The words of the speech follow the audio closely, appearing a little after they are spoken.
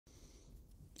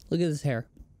Look at this hair.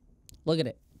 Look at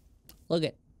it. Look at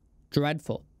it.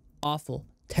 Dreadful. Awful.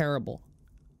 Terrible.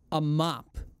 A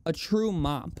mop. A true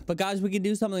mop. But guys, we can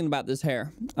do something about this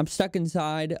hair. I'm stuck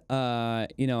inside.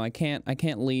 You know, I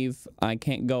can't leave. I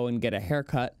can't go and get a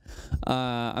haircut.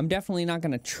 I'm definitely not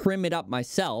gonna trim it up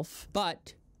myself,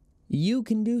 but you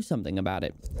can do something about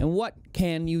it. And what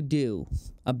can you do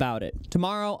about it?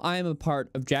 Tomorrow, I am a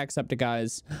part of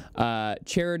Jacksepticeye's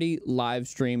charity live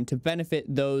stream to benefit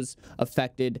those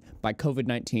affected by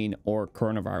COVID-19 or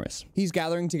coronavirus. He's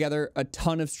gathering together a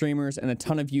ton of streamers and a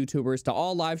ton of YouTubers to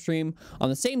all live stream on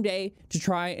the same day to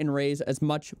try and raise as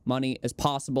much money as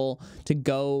possible to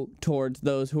go towards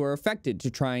those who are affected,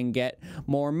 to try and get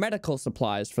more medical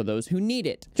supplies for those who need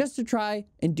it, just to try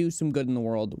and do some good in the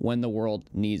world when the world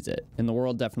needs it. And the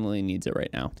world definitely needs it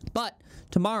right now. But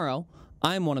tomorrow,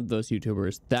 I'm one of those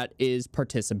YouTubers that is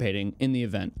participating in the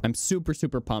event. I'm super,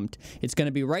 super pumped. It's going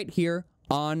to be right here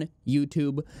on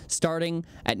YouTube starting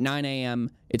at 9 a.m.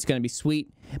 It's going to be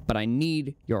sweet, but I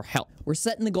need your help. We're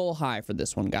setting the goal high for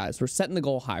this one, guys. We're setting the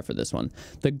goal high for this one.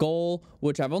 The goal,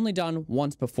 which I've only done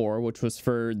once before, which was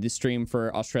for the stream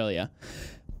for Australia,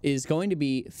 is going to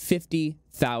be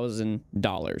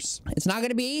 $50,000. It's not going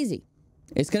to be easy.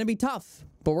 It's going to be tough,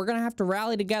 but we're going to have to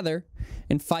rally together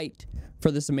and fight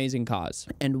for this amazing cause.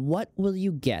 And what will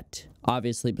you get?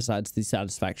 Obviously, besides the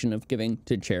satisfaction of giving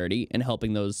to charity and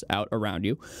helping those out around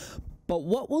you. But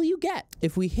what will you get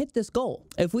if we hit this goal?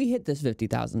 If we hit this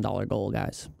 $50,000 goal,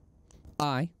 guys,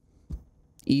 I,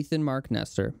 Ethan Mark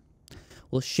Nestor,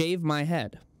 will shave my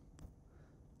head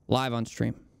live on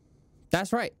stream.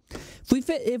 That's right.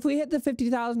 If we hit the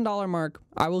 $50,000 mark,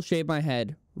 I will shave my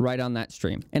head right on that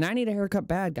stream. And I need a haircut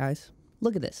bad, guys.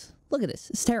 Look at this. Look at this.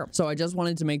 It's terrible. So I just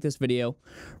wanted to make this video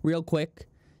real quick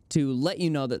to let you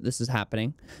know that this is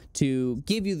happening, to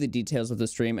give you the details of the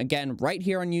stream. Again, right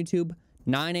here on YouTube,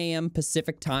 9 a.m.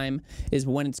 Pacific time is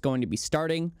when it's going to be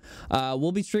starting.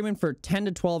 We'll be streaming for 10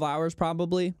 to 12 hours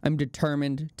probably. I'm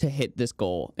determined to hit this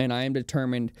goal, and I am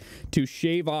determined to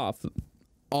shave off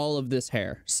all of this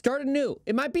hair. Start anew.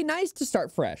 It might be nice to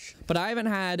start fresh, but I haven't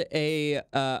had a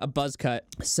buzz cut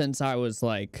since I was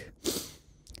like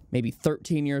maybe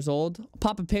 13 years old. I'll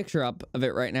pop a picture up of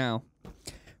it right now.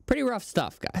 Pretty rough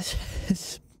stuff, guys.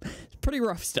 It's pretty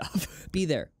rough stuff. Be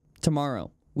there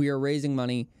tomorrow. We are raising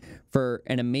money for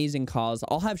an amazing cause.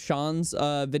 I'll have Sean's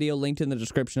video linked in the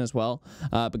description as well,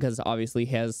 because obviously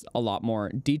he has a lot more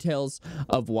details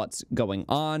of what's going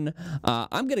on.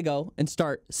 I'm going to go and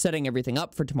start setting everything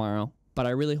up for tomorrow, but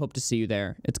I really hope to see you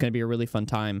there. It's going to be a really fun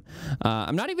time.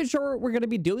 I'm not even sure what we're going to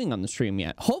be doing on the stream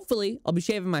yet. Hopefully, I'll be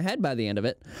shaving my head by the end of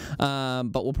it,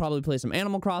 but we'll probably play some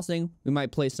Animal Crossing. We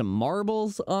might play some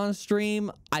marbles on stream.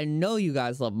 I know you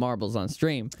guys love marbles on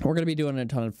stream. We're going to be doing a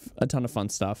ton of fun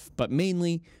stuff, but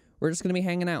mainly, we're just going to be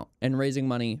hanging out and raising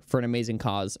money for an amazing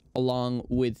cause, along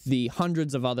with the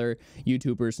hundreds of other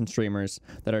YouTubers and streamers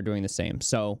that are doing the same.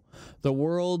 So the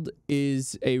world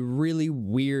is a really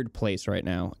weird place right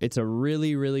now. It's a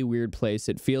really, really weird place.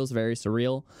 It feels very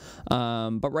surreal.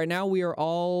 But right now we are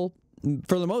all,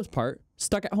 for the most part,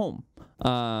 stuck at home.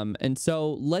 And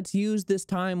so let's use this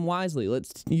time wisely.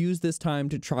 Let's use this time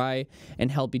to try and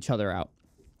help each other out.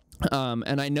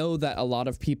 And I know that a lot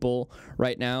of people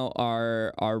right now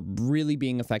are really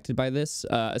being affected by this,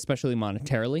 especially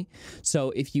monetarily.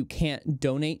 So if you can't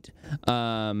donate,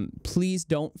 please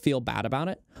don't feel bad about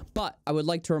it. But I would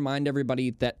like to remind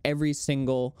everybody that every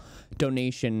single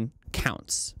donation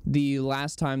counts. The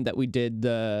last time that we did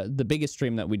the biggest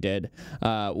stream that we did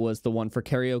was the one for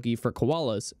karaoke for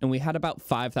koalas, and we had about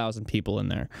 5,000 people in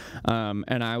there.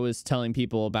 And I was telling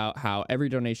people about how every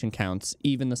donation counts,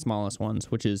 even the smallest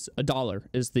ones, which is $1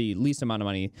 is the least amount of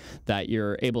money that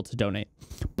you're able to donate.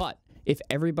 But if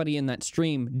everybody in that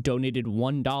stream donated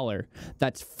 $1,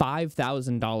 that's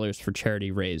 $5,000 for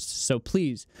charity raised. So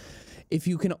please, if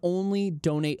you can only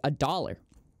donate $1,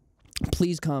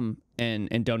 please come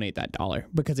and donate that $1,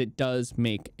 because it does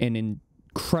make an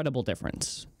incredible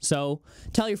difference. So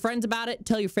tell your friends about it,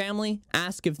 tell your family,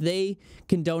 ask if they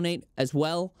can donate as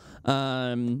well,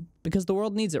 because the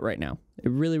world needs it right now.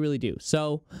 It really, really do.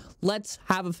 So let's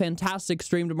have a fantastic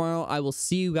stream tomorrow. I will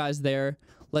see you guys there.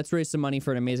 Let's raise some money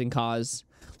for an amazing cause.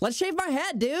 Let's shave my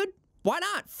head, dude. Why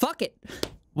not? Fuck it.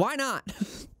 Why not?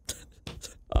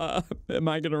 Am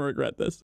I gonna regret this?